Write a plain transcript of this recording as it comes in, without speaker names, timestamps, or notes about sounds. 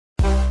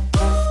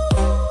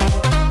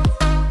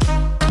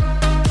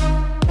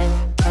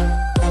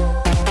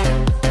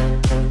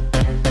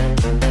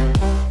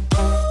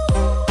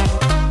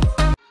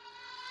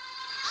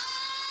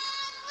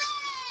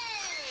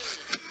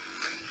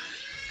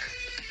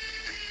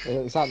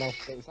It's out now.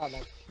 It's out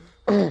now.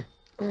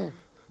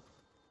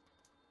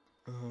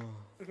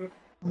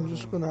 I'm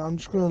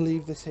just gonna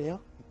leave this here.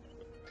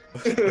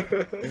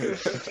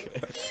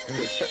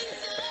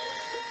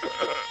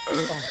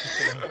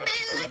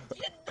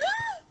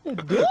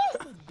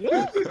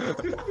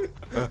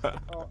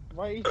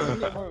 Why are you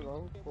doing it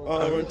wrong?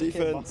 Oh, we're on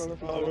defense.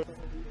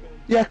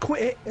 Yeah,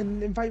 quit it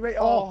and invite right.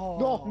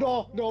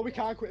 No, we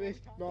can't quit this.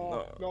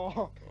 No.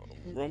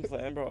 We're on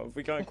playing, bro.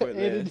 We can't quit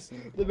Aidan, this.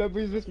 the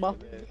memories of this map.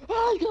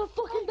 Oh, you got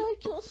fucking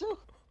night yourself.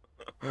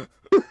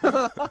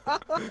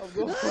 I'm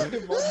going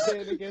fucking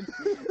Montane again.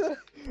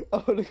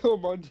 I'm gonna go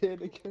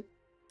Montane again.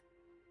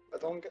 I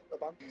don't get the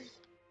ban.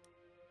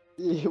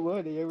 Yeah, you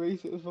weren't here,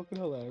 Reece. It was fucking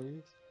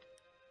hilarious.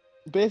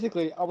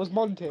 Basically, I was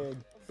Montane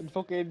and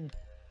fucking.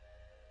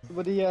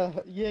 But the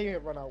Jaeger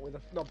ran out with a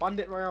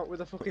bandit ran out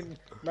with a fucking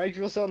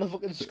nitro cell and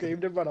fucking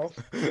screamed and ran off.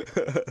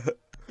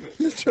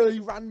 Literally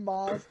ran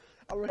Mars.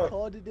 I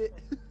recorded it.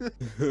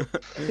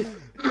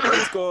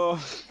 Let's go.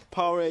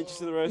 Power Rangers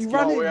to the rescue. He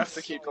ran in, we have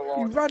to keep the he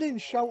line. ran in,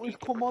 shouted,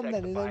 "Come on!"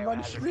 then, and then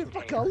ran straight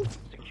back out.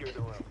 He's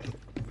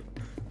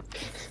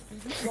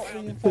not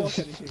reinforced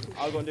anything.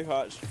 I'll go and do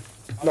hatch.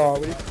 No,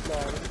 we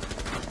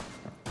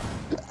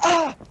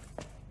Ah!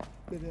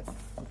 Did it.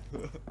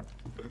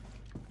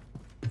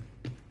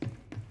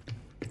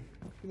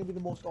 It's gonna be the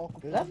most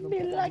awkward. Let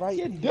me like right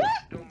you in do.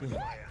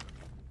 here.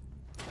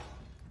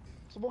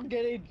 Someone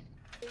get in.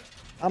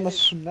 I'm a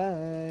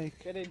snake.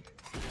 Get in.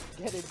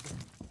 Get in.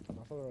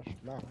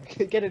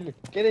 Get in.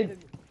 Get in.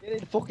 Get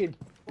in. Fucking.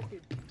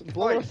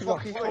 Blow Oi, us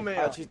fucking come here.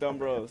 Archie's done,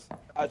 bros.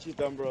 Archie's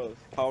done, bros.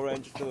 Power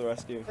Rangers to the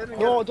rescue.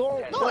 No,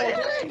 don't. No.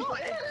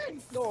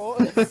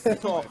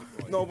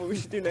 No, but we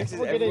should do next is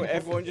We'll get in.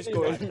 everyone just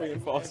go and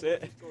reinforce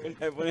it. And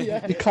everyone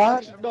Yeah. You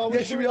can't. No,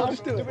 Yeah, should we all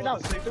just do do it? it now.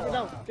 Do it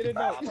now. Get in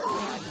now.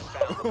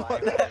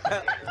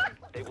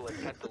 They will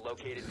attempt to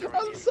locate it during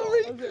I'm the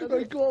sorry.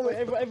 Right, go on.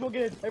 Everyone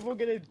get in. Everyone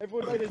get in.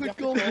 Everyone get in. You have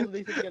to Go. call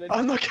these to get in.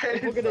 I'm not getting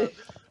Everyone get in.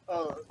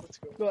 Oh, let's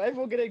go. No,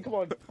 everyone get in. Come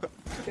on. Get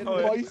in.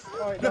 Oh, Boys.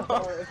 Alright, no,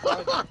 alright, it's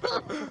fine.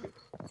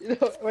 You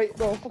know, wait,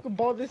 no, fucking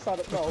bomb this side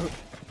up. No.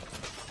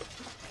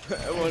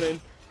 Everyone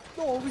in.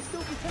 No, we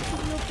still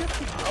protecting the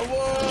objective.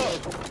 Whoa!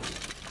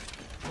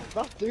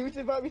 That dude's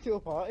invite me to a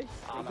party.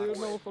 I Op do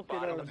 4 know is fucking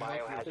spotted on the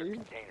biohazard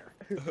team.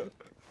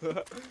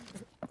 container.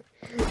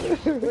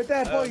 We're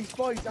there, boys.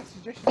 I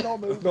suggest you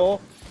don't move. No.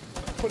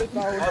 Put it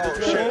down. Oh,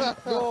 shit.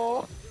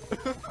 No.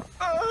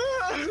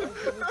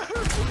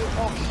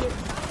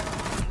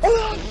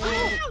 Oh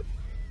shit.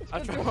 I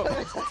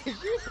tried.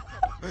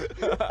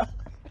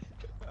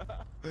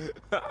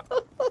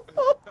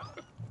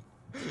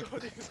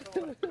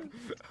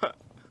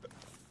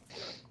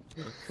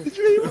 Did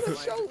you really want to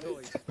shout?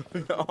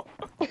 No.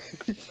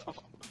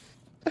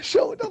 I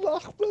shouted at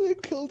Ahmed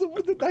and killed him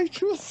with the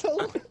nitro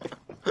cell.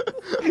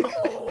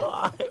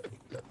 Why?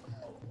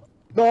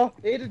 No,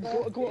 Aidan,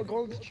 go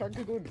on this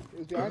Chanka gun. It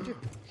was behind you.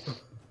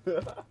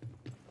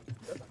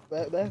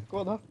 There, go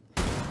on there.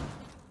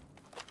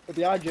 It's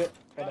behind you.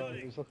 Oh no,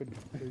 it was fucking.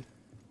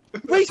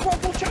 Reece,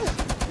 watch out!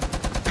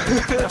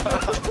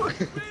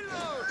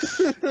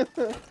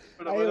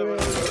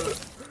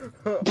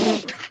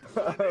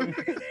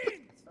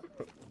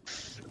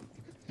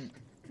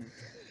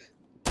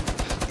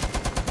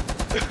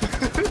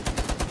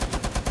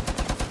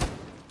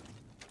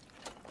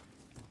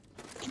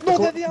 No,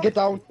 there they are. Get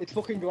down. It's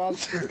fucking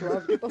glass. It's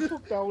glass. Get the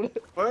fuck down.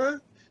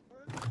 Where?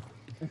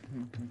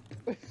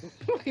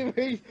 Fucking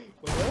me.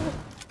 Where?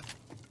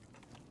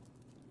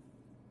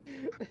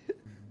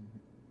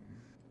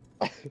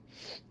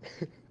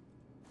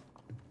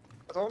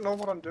 I don't know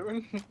what I'm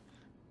doing.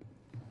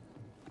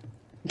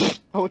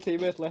 Our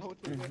teammates left.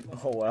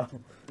 Oh wow.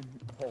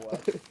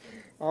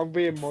 I'm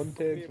being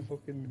Montane for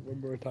fucking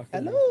when we're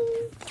attacking. Hello.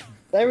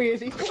 There he is.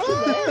 He's fucking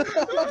there.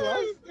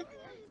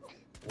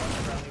 One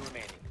friendly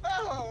remaining.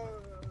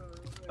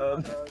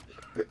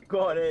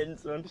 Go on in,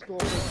 son. Just go on.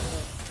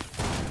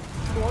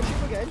 Go on,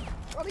 shoot again.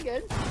 On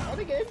again. On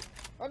again.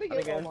 On again.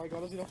 again. Oh my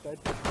god, is he not dead?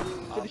 Op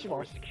Finish him 4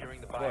 off. is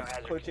securing the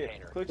biohazard Clutch it.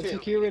 container. Clutch They're it.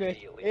 securing it.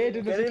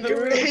 Aidan, Get they're in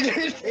securing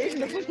there. it.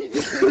 Aidan, what are you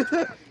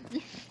doing?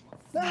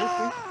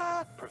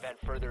 Ah! Prevent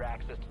further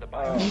access to the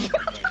biohazard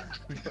container.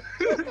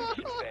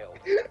 Mission failed.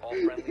 All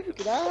friendlies have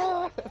been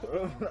Ah!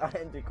 I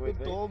ended Good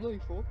quickly. door, bloody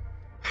fuck.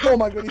 Oh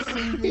my god, he's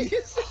seen He me.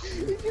 just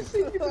seen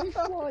me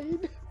flying.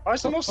 Why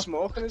is there no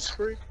smoke in this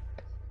screen?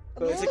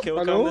 So it's a kill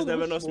I cam, know, there's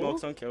never no there's smoke.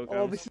 smokes on kill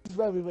Oh, cams. this is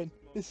where we win.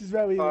 This is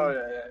where we Oh, win.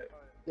 yeah.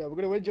 Yeah, we're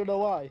gonna win, do you know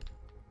why?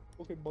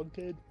 Fucking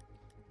Montane.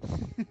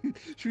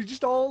 Should we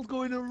just all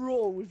go in a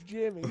row with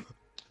Jamie?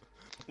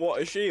 What,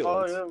 a shield?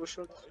 Oh, yeah, we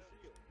should.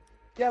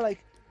 Yeah,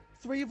 like,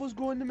 3 of us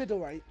go in the middle,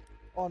 right?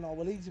 Oh no,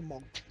 well he's in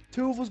one.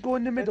 2 of us go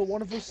in the middle,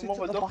 1 of us sits What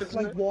at we're the duck, back,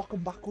 isn't like, it? walking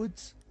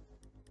backwards.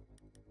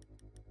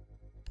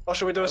 Or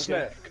should we do a Okay.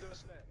 snake?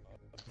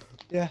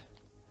 Yeah.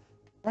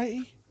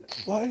 Righty?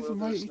 What if We'll do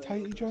Righty snake.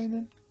 Tighty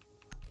joining?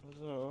 I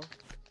don't know.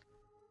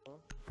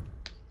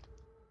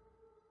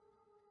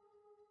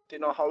 Do you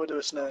know how we do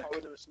a snake?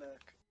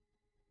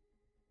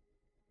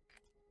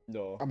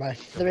 No. I'm a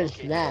Locate the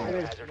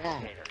biohazard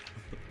container.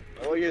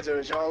 All you do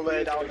is you all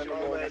lay down and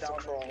all lay down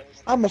crawl.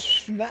 I'm a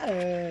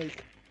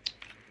snake.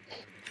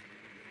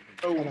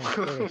 Oh.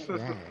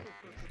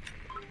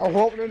 I'm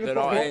hoping They're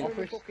not in.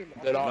 office.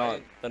 They're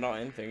not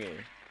in thingy.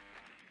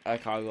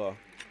 Cargo.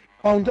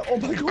 Oh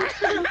my god.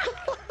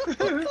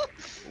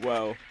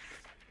 Well,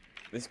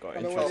 this got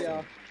I know where they interesting.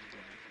 are.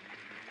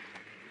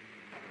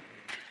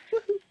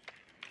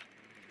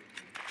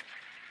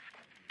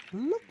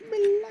 Look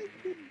me like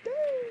you do.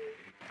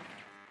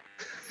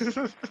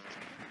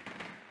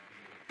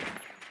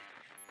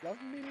 Love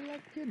me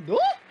like you do.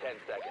 10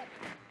 seconds.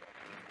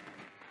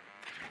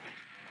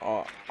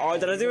 Oh,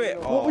 did I do it?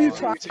 What were you Oh,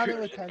 trying to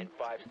Insertion attend? in 5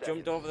 seconds.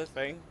 jumped over the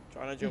thing.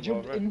 Trying to You jump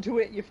jumped over it. into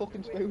it, you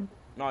fucking spoon.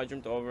 No, I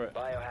jumped over it.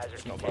 Biohazard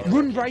It's not container bad.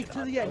 Run right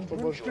location to the end.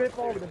 unknown. Run straight You are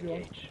forward, clear to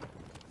everyone. engage.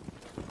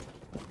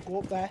 Go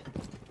up there.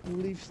 You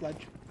leave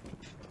sledge.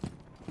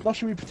 Now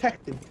should we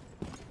protect him?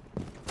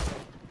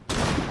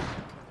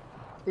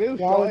 Blue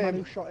Wow, shot man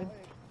him. who shot him.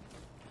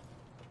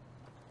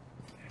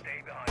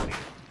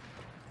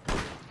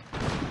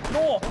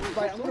 No!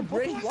 Right, I'm gonna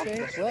break his I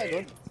face.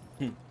 swear,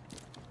 God.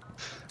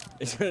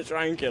 He's gonna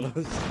try and kill us.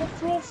 Stop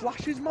throwing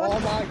flashes, man. Oh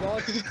my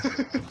God.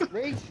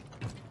 Reece.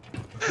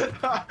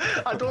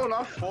 I don't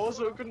have four,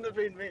 so it couldn't have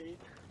been me.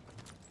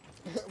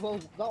 Well,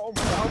 that one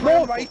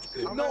No, right.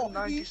 I'm No,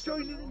 at he's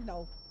 97 joining in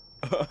now.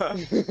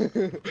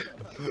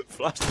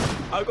 Flash.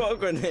 I've got a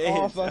grenade.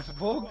 Oh, for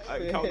fuck's I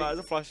can count that sake. as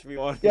a flash if you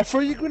want. Yeah,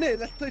 throw your grenade.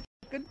 Let's play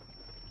chicken.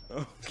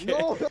 Okay.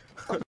 No.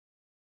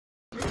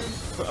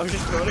 I'm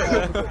just throwing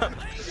it there.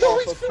 Oh,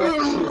 for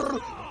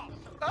fuck's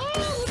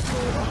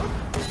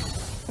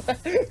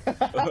sake.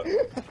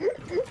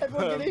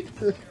 Everyone get in.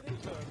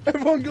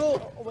 Everyone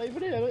go. I'm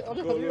even in. I don't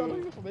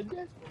know if I'm in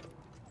yet.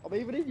 I'm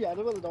even in yet. I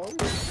don't know where the door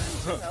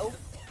is. No.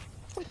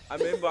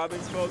 I'm in, but I've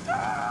been smoked.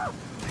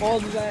 Oh,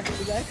 they're there.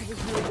 They're there. 'Cause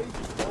it's really big.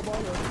 Oh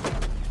my God.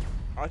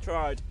 I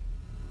tried.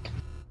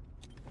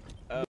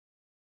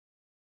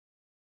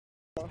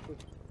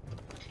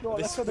 No,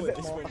 let's This add a bit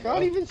this more. I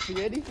can't even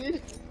see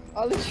anything.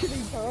 I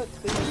literally can't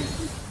see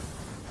anything.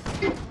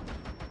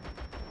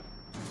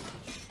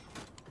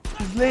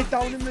 He's laid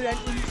down in the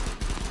entrance.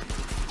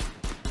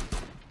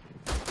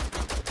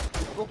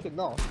 It's fucking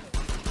not.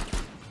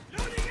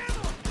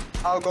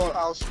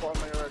 I'll spawn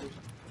me already.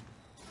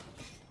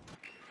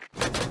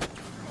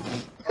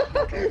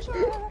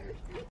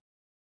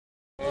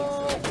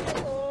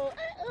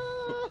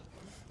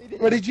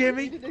 Ready,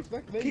 Jamie? He didn't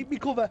expect me. Keep me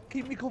cover.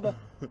 Keep me cover.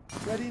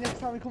 Ready? Next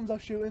time he comes, I'll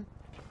shoot him.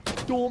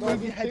 Don't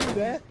move your head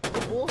there.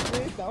 They're both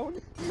laid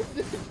down.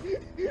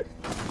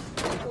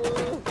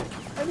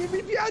 Any of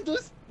you behind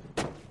us?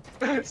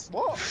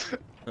 What?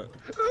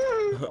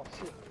 Oh,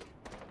 shit.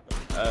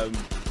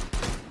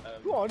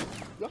 Go on.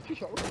 You actually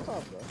shot us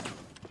time, bro.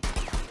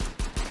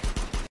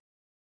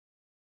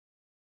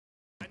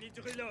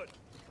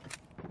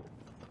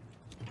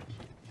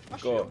 My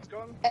Go. shield's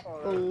gone.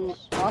 Oh,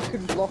 I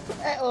can block.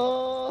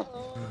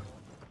 Oh.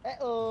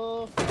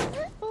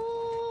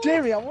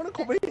 Jamie, I want to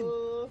come in.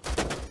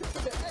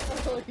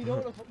 You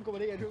don't want to fucking come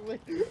in here, don't we?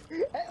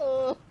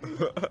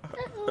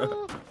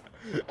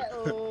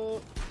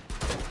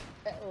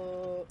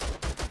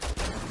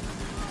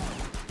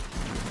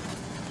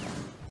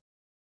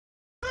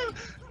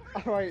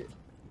 Alright.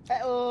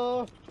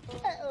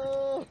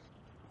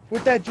 We're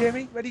dead,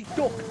 Jamie. Ready?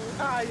 Duck.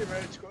 Ah, you're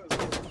ready to go as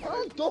well.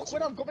 I'll duck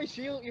when I've got my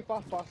shield, you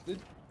fat bastard.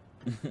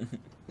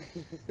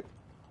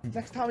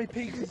 Next time he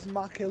peeks, it's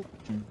my kill.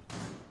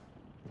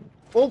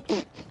 Oh!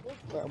 Right,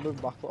 I'm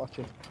moving back, watch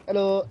it.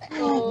 Hello.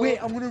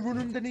 Wait, I'm gonna run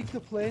underneath the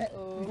plane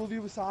and go the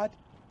other side.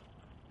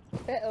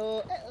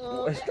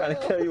 He's trying to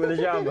kill you with a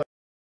jam. Why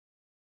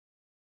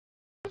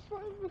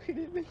are you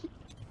looking at me?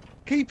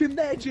 Keep him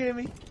there,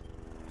 Jamie.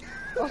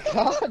 I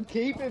can't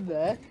keep him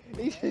there.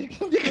 You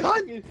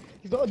can't.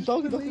 He's not a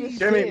dog. He's not gonna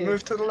Jamie, stay.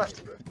 move to the left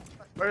a bit.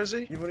 Where is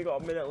he? You've only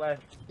got a minute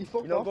left. He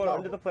fucked You're not off going now.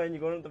 under the plane, you're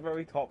going at the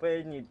very top,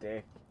 Aidan, you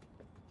dick.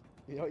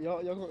 You're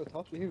going to the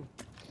top, you.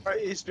 Right,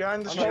 he's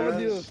behind the I'm not on the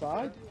other stairs.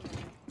 side.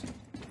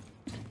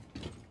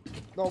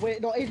 No,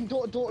 wait, no, Aidan,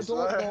 don't. He's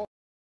there.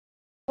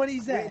 When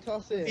he's Wait there, until I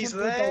say it. He's Yeah,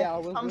 there. I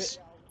will I'm wait. s-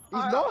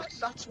 He's not.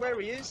 That's where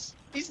he is.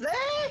 He's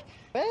there.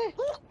 Where?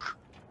 Look.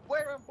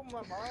 Where I put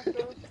my marker.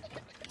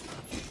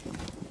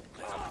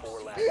 Top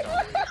 4 last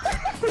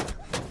operator.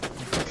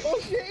 Oh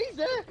shit, he's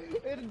there!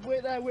 Aidan,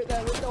 wait there, no,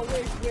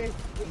 wait.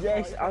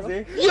 Yes, as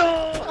if.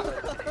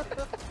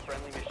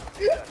 Friendly mission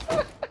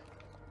successful.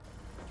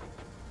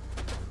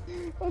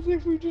 As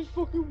if we just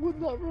fucking won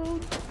that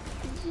round.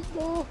 It's just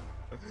not.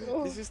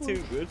 Oh, This is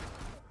too good.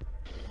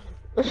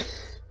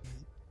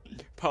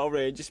 Power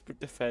Rangers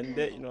defend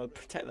it, you know,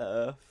 protect the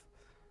Earth.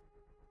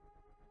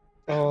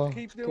 Oh,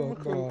 keep doing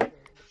God, recruit.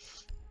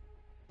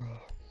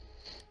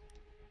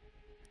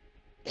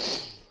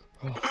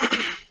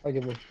 I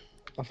give up.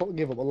 I fucking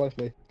give up on life,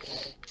 mate.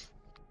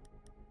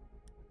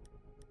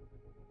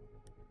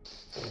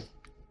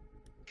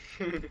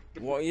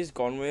 What he's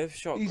gone with?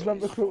 Shotguns. He's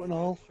went recruiting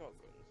all.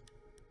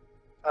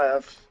 I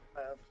have.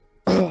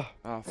 Oh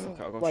fuck,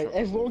 I got Right, shot.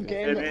 everyone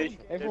get in Jamie,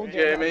 the, everyone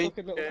get in that Jamie,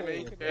 fucking little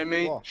thing.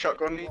 Jamie, What?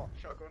 shotgun.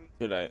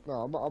 Too late.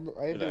 No,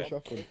 I ain't doing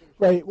shotgun.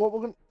 Right, what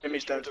we're gonna...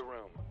 Jamie's Secure dead. the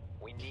room.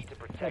 We need to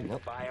protect the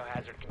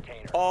biohazard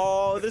container.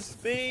 Oh, the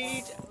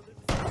speed!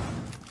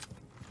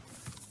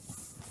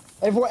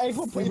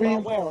 Everyone put your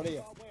bar Reinforce. where on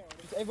here.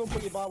 Just everyone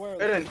put your bar where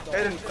on Aidan, here.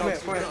 Aidan, come here,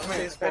 come here, come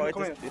here. This boy Aidan,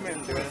 come here, just come here.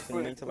 didn't do anything,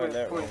 you need to like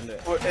let it around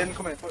it. Aidan,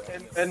 come here.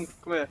 Aidan,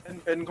 come here.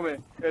 Aidan, come here.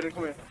 Aidan,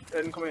 come here.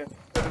 Aidan, come here.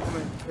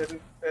 Aidan,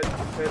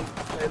 come here.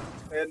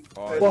 Aidan,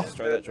 Oh, Aidan, I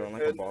destroyed that drone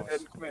like a boss.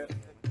 Aidan, come here.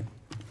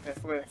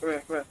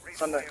 Come here.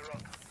 Sunday.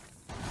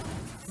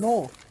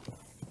 No.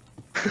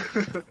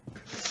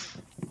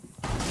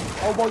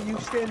 Oh, well, you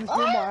stay in this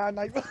room while I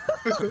night.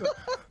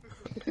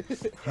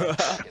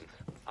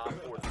 Op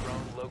 4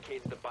 drone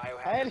located the I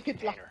biohazard had hit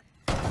container.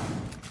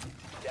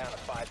 Down to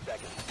 5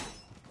 seconds.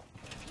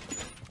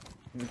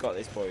 We got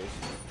this, boys.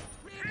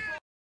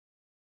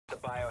 The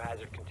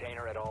biohazard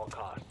container at all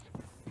costs.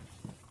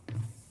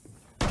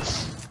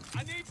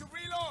 I need to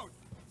reload!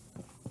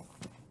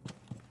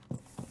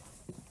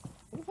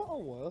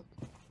 That'll work.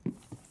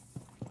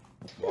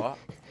 What?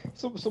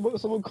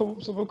 Someone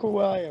come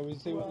where I am and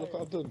see what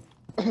I've done.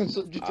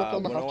 So just drop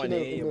on the hatch in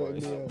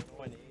the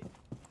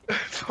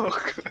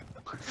Fuck.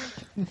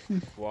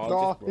 Wow,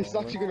 No, just this is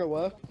wrong. actually gonna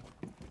work.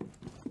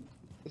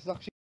 This is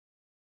actually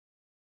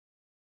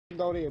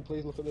down here.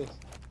 Please look at this.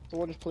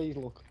 Someone just please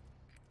look.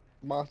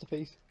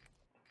 Masterpiece.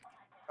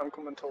 I'm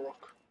coming to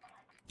look.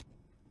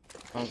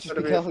 I'm Just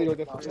be careful you don't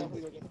get.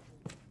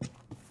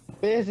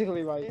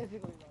 Basically, right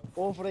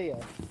over here,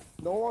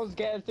 no one's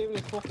getting through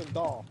this fucking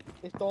door.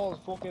 This door's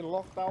fucking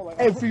locked out. Like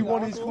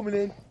Everyone is coming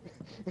in.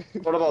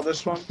 What about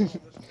this one?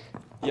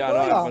 Yeah, I know,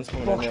 Oh, everyone's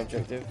coming in fuck. the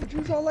objective. Would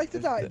you all like to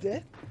die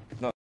today?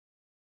 No.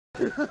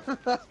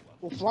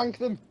 We'll flank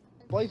them.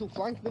 Boys, we'll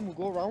flank them. We'll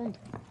go around.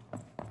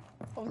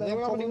 Oh, Does they're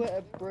anyone have any coming. way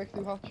to break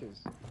through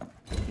hatches?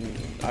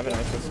 I have an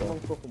ice Long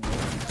whistle. fucking way.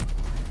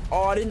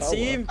 Oh, I didn't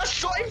see him! I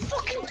shot him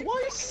fucking You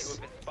twice!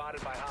 have been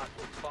spotted by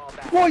hostiles. Fall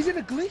back. What, is it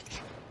a glitch?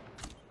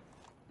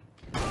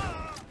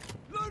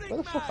 Where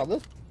the fuck are they?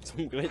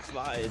 Some glitch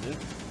that,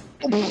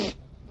 Aidan.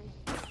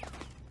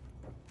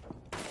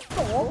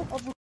 No,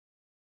 I've...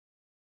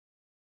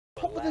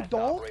 Top of the Last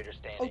door, operator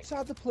standing.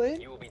 outside the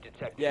plane. You will be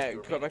detected. Yeah, if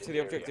you go remain back to in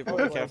the this objective, area.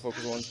 but be careful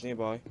because one's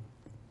nearby.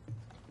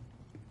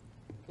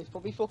 It's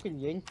probably fucking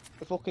Ying.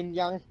 The fucking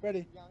Yang.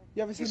 Ready?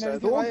 You ever seen said-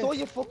 anything Don't like throw it?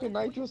 your fucking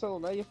nitro cell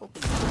on there, you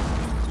fucking.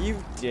 You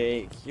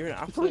dick. You're an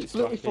Probably absolute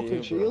split his slacker,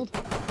 fucking you, bro. shield.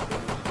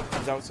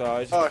 He's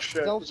outside. Oh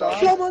shit. He's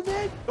outside. Come on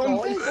then!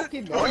 Oh, he's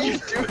fucking What are you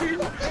there.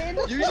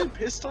 doing? Using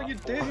pistol, you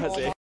dick. Has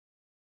he?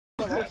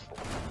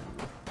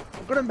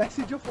 I'm gonna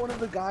message up one of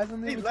the guys on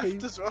the He other left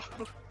team. as well.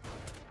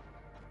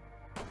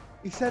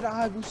 He said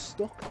I was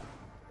stuck.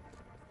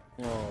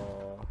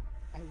 Oh.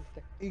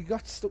 He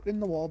got stuck in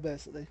the wall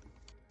basically.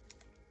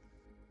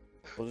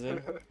 What is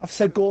it? I've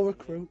said go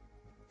recruit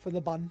for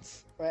the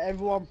bands. Right,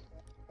 everyone.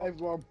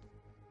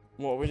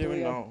 What are we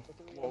doing Yeah. now?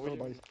 What are we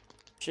doing?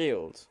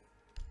 Shield.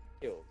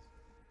 Shield.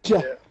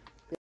 Yeah.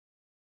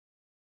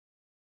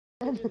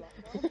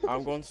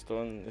 I'm going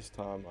stun this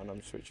time and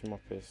I'm switching my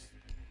piss.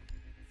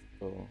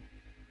 So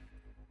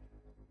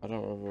I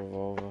don't have a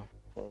revolver.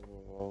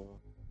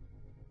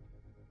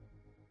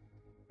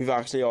 We've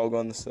actually all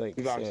gone the snake.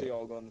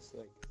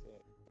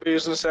 We're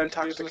using the same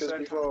tactic as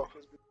before.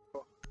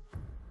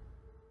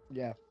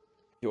 Yeah.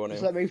 You want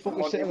Just him? let me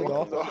fucking sit in the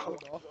door.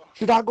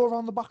 Should I go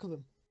around the back of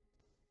them?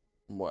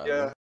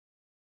 Whatever.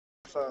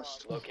 Yeah.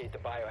 First. Locate the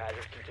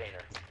biohazard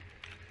container.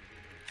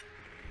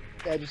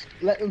 Yeah, just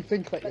let them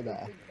think that you're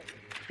there.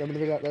 Then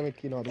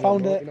you know, they Found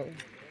won't know, it. you know.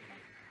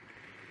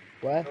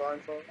 Where?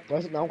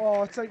 Where's it now?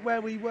 Oh, it's like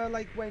where we were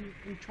like when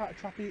we tried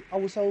to trap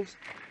ourselves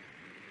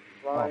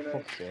Oh,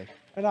 fuck's sake.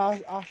 and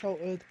I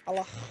shouted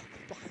Allah.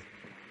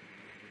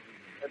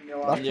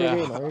 That's Yeah.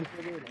 really annoying.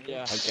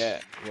 Yeah. I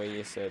get where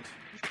you said.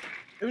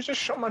 It was just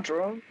shot my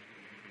drone.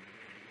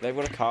 They've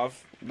got a cav.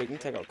 We can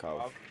take out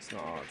cav. It's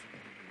not hard.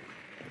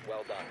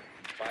 Well done.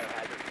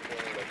 Biohazard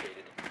container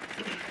located.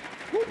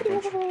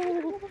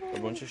 A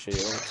bunch of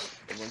shields.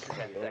 10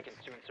 seconds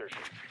to insertion.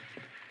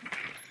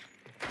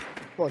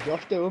 Come on,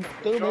 Josh, do him.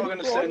 Do him. You're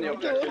gonna stay in the Do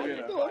objective, him. you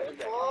know. Do him.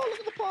 Oh, look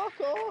at the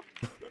parkour.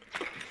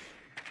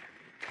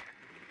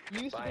 You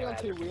used to be on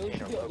two Biohazard wheels, you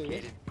container can't do this.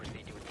 located.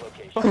 Proceed to its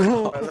location.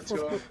 Right, let's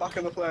go. Back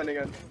in the plane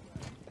again.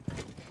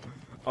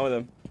 Oh,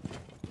 them.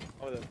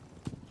 Well,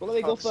 let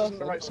me go Oh, this isn't first.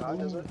 the right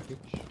side, is it?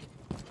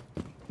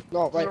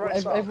 No, This is the right,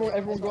 right side.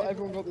 everyone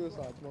go to the other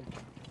side, come on.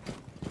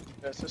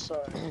 Yes, this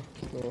side.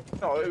 No.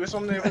 No, it was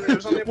on the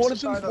opposite One of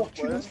side them's of the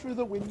watching plane. us through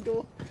the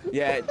window.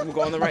 Yeah, we'll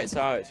go on the right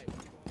side.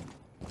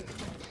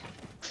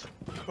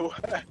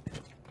 Where?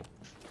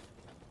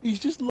 He's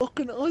just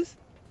looking at us.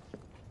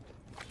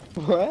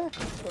 Where? I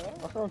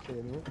can't see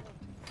anyone.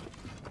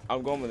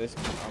 I'm going with this.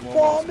 I'm on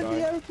Bomb this in the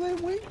guy.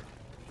 airplane wing.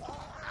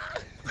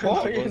 What?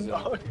 What was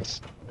No, it?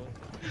 it's-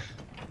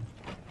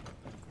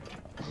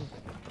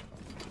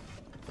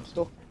 I'm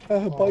stuck. Boys,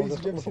 there's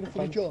have you ever a seen a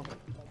funny fence. joke?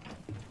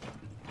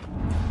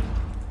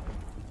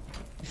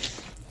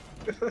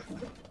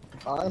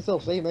 I can still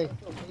see me.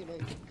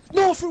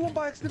 No! go through one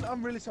by accident.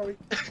 I'm really sorry.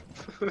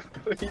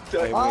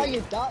 Ah,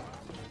 you that.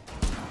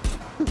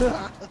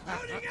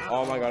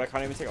 Oh my god, I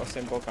can't even take off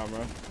simple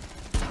camera.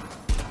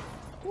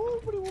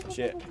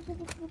 Shit.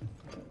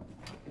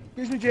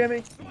 Excuse me,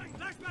 Jamie.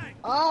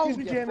 Oh,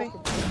 Excuse me, Jamie.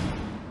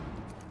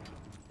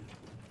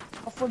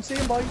 Have fun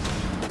seeing, boys.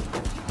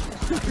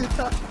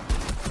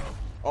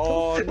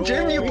 Oh no!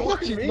 Jamie, you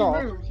watching me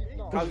move?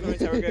 Cav's gonna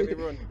interrogate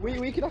me, run.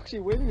 We could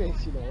actually win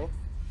this, you know.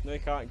 No, you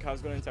can't.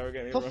 Cav's gonna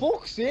interrogate me, For run.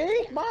 fuck's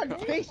sake, man,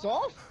 face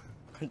off.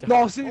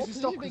 No, Oh, seriously,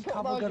 stop. big Cause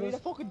Cav will man, get you're us. a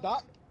fucking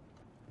that.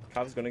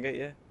 Cav's gonna get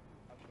you.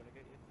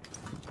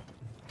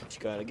 She's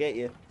gonna get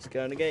you. She's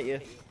gonna get you.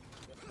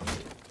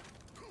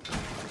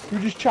 You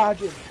just charge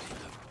him.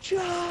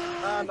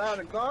 Charge!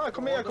 Nah,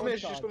 come here,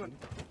 she's just coming.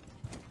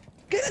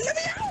 Get it, let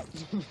me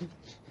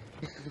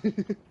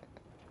out!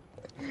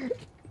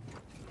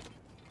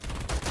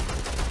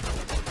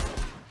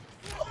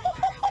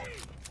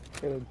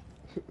 Kill him.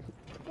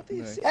 What do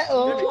you No. say?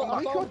 Uh-oh,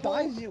 Rico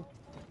dies you.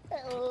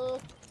 Uh-oh.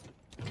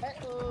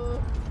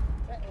 Uh-oh.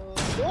 Uh-oh.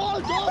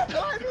 Oh, don't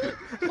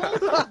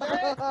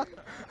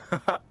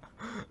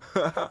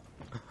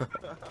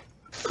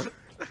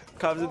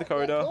Cav's in the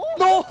corridor.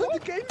 No, the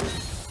game.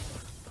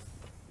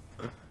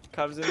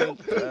 Cav's in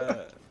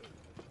the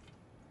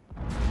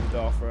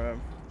door for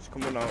him. She's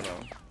coming out now.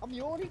 I'm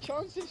the only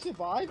chance of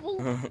survival.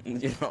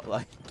 You're not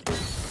like. I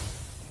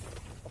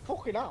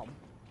fucking am.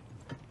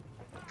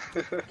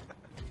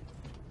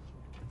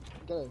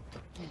 Get him.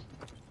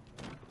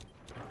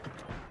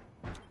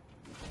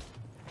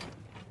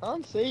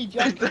 Can't see,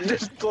 Jack. They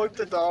just plugged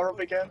the door up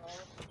again.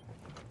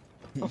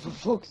 Oh, for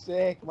fuck's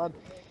sake, man.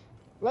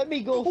 Let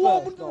me go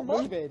Oh, first. I'm No,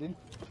 not. move, Aidan.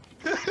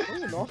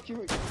 Move off, you.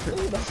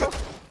 Move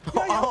off.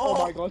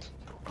 Oh my god.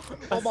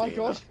 Oh my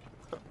god.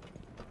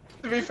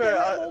 To be fair,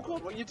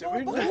 what are you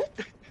doing?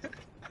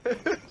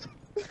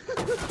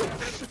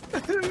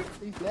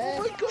 He's there.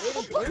 Oh my god.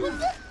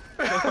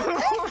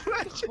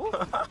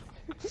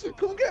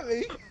 Come get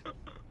me.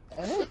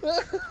 Eh?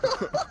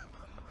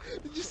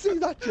 Did you see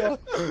that, John?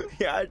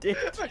 Yeah, I did.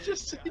 I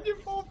just seen you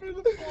fall through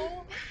the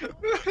floor.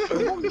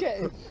 Come on, get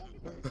him.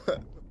 That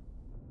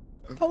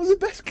was the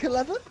best kill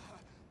ever.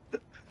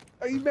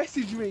 Oh, he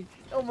messaged me.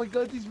 Oh my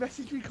god, he's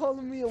messaged me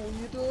calling me a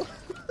weirdo.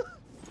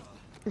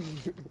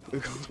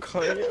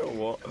 Calling you or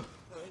what?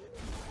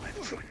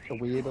 A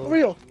weirdo.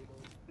 Real.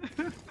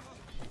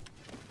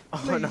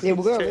 Oh, no, Yeah,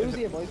 we're gonna it's lose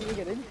here, boys. Can we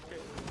get in?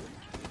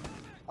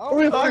 Oh,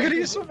 really? I can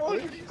use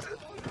someone.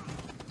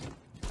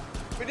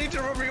 We need to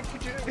run up for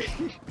Jamie.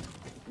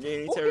 Yeah, you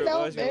need to Fucking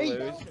hell, realize you're gonna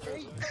mate.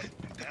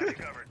 lose.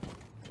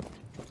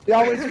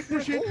 Yeah, wait, just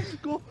push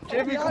it. Go.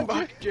 Jamie, Oh, come yeah,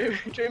 back.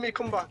 Jamie,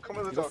 come back. Come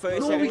at the You've got door. 30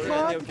 No, seconds we to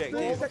can't. get the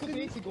objective. Fuck, we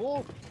need to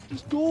go.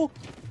 Just go.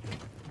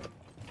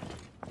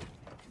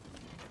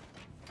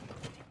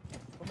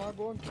 Where am I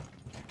going?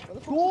 Where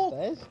the fuck's Go.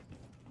 the stairs?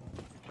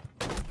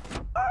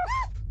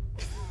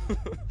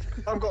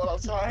 I'm going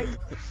outside.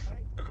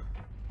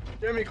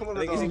 Jamie, come at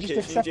I the think he's in door.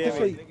 Just kitchen, accept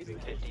Jamie. defeat.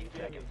 15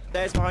 seconds.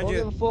 There's I behind don't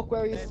give you. a fuck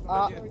where he is. Down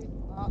What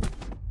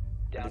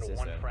is to this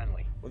one then?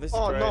 friendly. Well, this is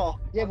Oh great. no.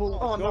 Yeah, well,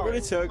 Oh Go no. rid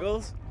of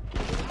Turgles.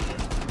 5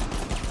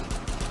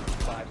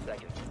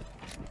 seconds.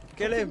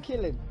 Kill him.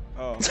 kill him.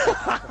 Oh.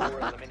 4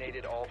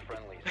 eliminated all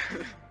friendlies.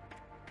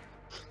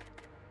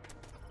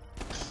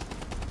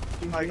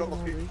 I got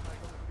lucky.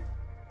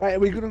 Right, are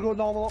we gonna go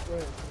normal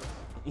operator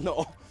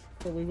No.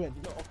 so we win?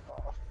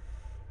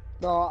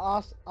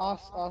 No, I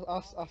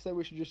said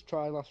we should just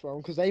try last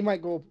round because they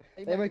might go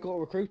to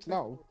recruits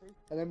now,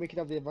 and then we can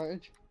have the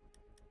advantage.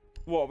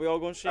 What, we all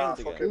going Ah,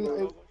 shields fuck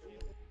again? it.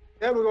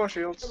 Yeah, we're going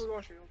shields.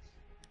 For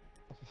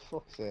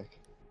fuck's sake.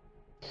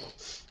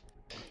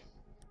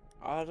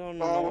 I don't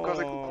know.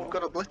 Oh, we've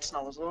got a blitz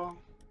now as well.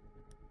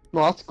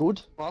 No, that's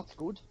good. That's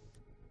good.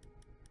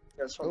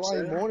 Yeah, that's what Why I'm are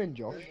you saying. mourning,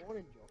 Josh?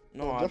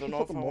 No, Oh, I Jeff, don't you know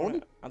if I fucking want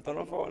mourning? to. I don't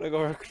know if I want to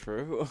go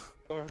recruit.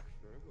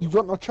 You've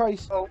got no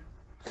choice. Oh,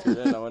 Yeah,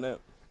 no, innit?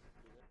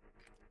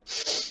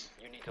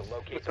 You need to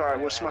locate it's alright,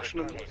 the we're biohazard smashing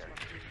them. container.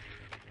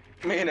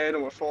 me and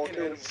Aidan were 4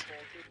 kills.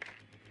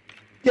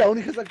 Yeah,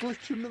 only because I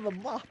glitched into the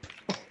map.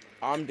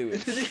 I'm doing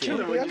Did he shit. kill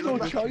him? We had no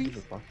choice.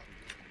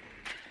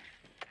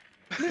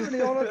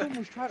 Literally, all I done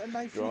was try to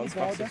knife You're through on the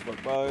fast border, as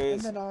fuck,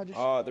 boys. and then I just.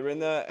 Oh, they're in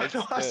the, I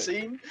know, I the,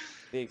 seen.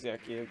 the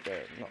executive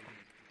bit. Not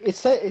It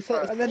said,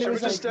 And then it Should we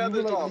was just stay like, at you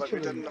the were door like like we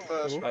did in the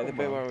first like the round?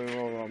 bit where we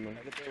roll on them.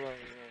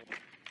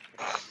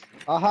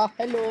 Aha,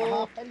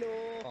 hello,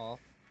 hello.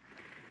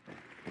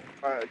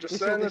 Alright, just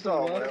This stay in the will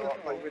door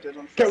work. like we did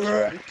on Get first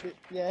round. wrecked.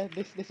 Yeah,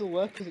 this will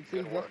work because it's the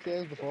exact same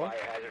as The before.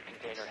 biohazard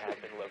container has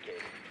been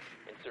located.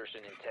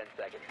 Insertion in 10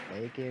 seconds.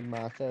 Making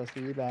myself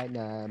sleep right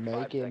now,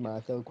 making seconds.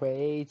 myself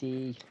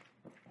crazy.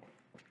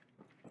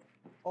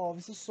 Oh,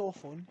 this is so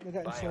fun. We're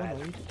getting so Biohazard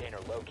annoyed. container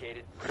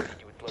located. Proceed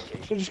to its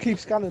location. So just keep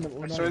scanning it.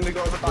 So when they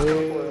go to the back of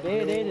the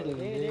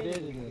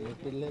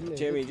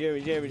Jamie, come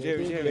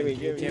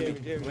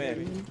here.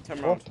 Turn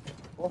around.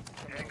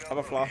 Have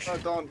a flash. No,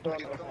 don't. Oh,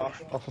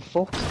 for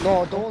fuck's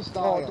no, don't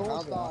start. No,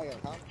 don't start.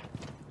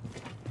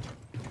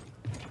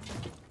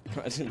 I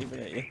didn't even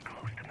hit you.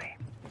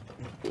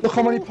 Look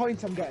how many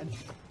points I'm getting.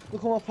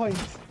 Look how many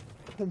points.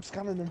 I'm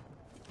scanning them.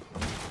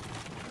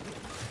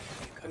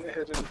 And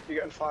you're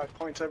getting 5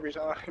 points every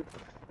time.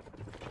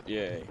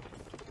 Yeah.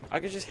 I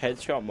could just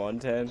headshot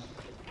Montaigne.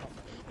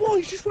 Oh,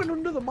 he just went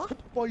under the map.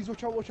 Boys,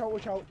 watch out, watch out,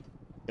 watch out.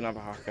 You can have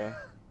a hacker.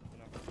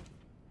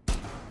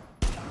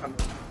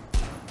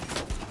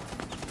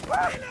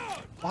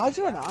 Why is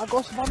there an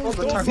Argos man? All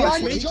the time.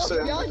 Behind Me you, Josh,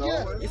 saying behind no.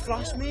 you. You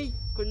flashed me?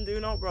 Couldn't do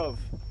not, bruv.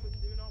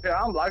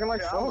 Yeah, I'm lagging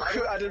like fuck.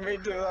 I didn't mean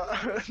to do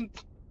that.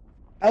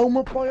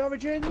 Helmet Boy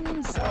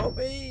Origins. Help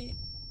me!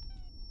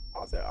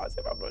 As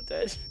if I'm not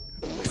dead.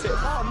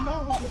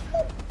 Oh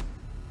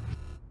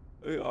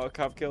Ooh, oh,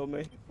 Cav killed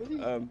me.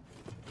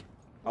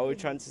 Our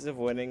chances of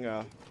winning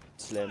are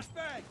slim.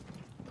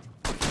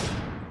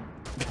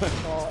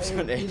 Oh, It's you,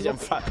 gonna age and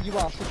fat. you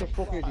are such a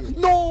fucking idiot.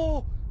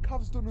 No!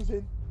 Cav's done us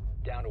in.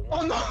 Down to no!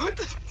 one.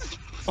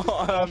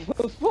 Oh no!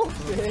 For fuck's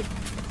sake.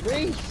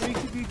 Reece!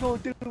 Reece, if you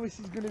don't do this,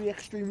 he's going to be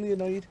extremely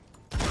annoyed.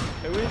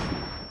 Who is?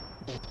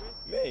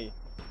 Me?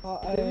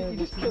 You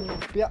just killed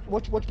him.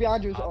 Watch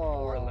behind you. Op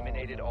 4 Oh.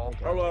 eliminated all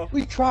Oh well.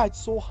 We tried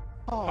so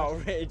hard.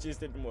 Outrageous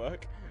didn't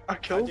work. I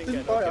killed didn't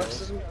him get no by kills.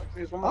 accident.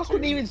 He was one I of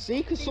couldn't the even see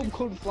because some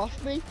cunt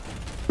flashed me.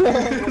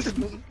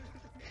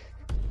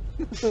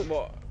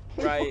 What?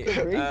 Right,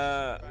 Fucking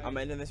I'm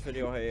ending this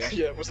video here.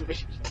 Yeah, it wasn't me.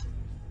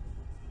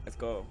 Let's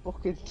go.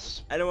 Fucking.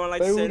 Anyone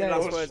like to say any Boom, last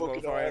that was words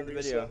fucking before I end the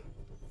hilarious, video?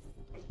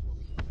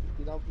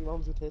 You know, your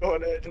mum's a tit. Oh,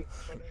 no, I didn't.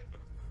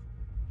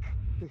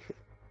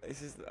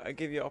 This is, I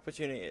give you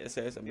opportunity to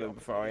say something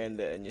before I end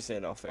it and you say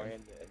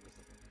nothing.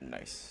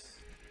 Nice.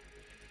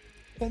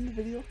 End the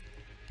video.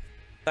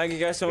 Thank you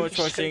guys so much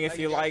for watching. If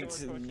you liked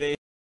this,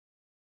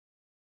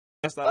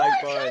 press that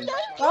like button.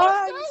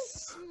 I'm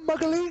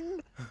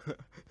smuggling.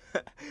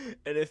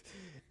 And if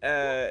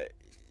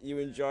you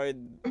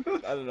enjoyed,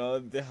 I don't know,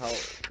 the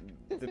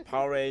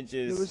Power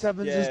Rangers, Lewis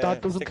Evans' yeah,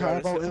 dad doesn't stick care around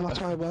and about him, that's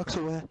why he works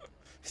away.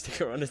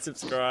 Stick around and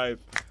subscribe.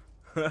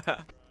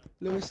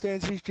 Lewis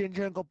stays his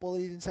ginger and got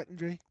bullied in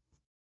secondary.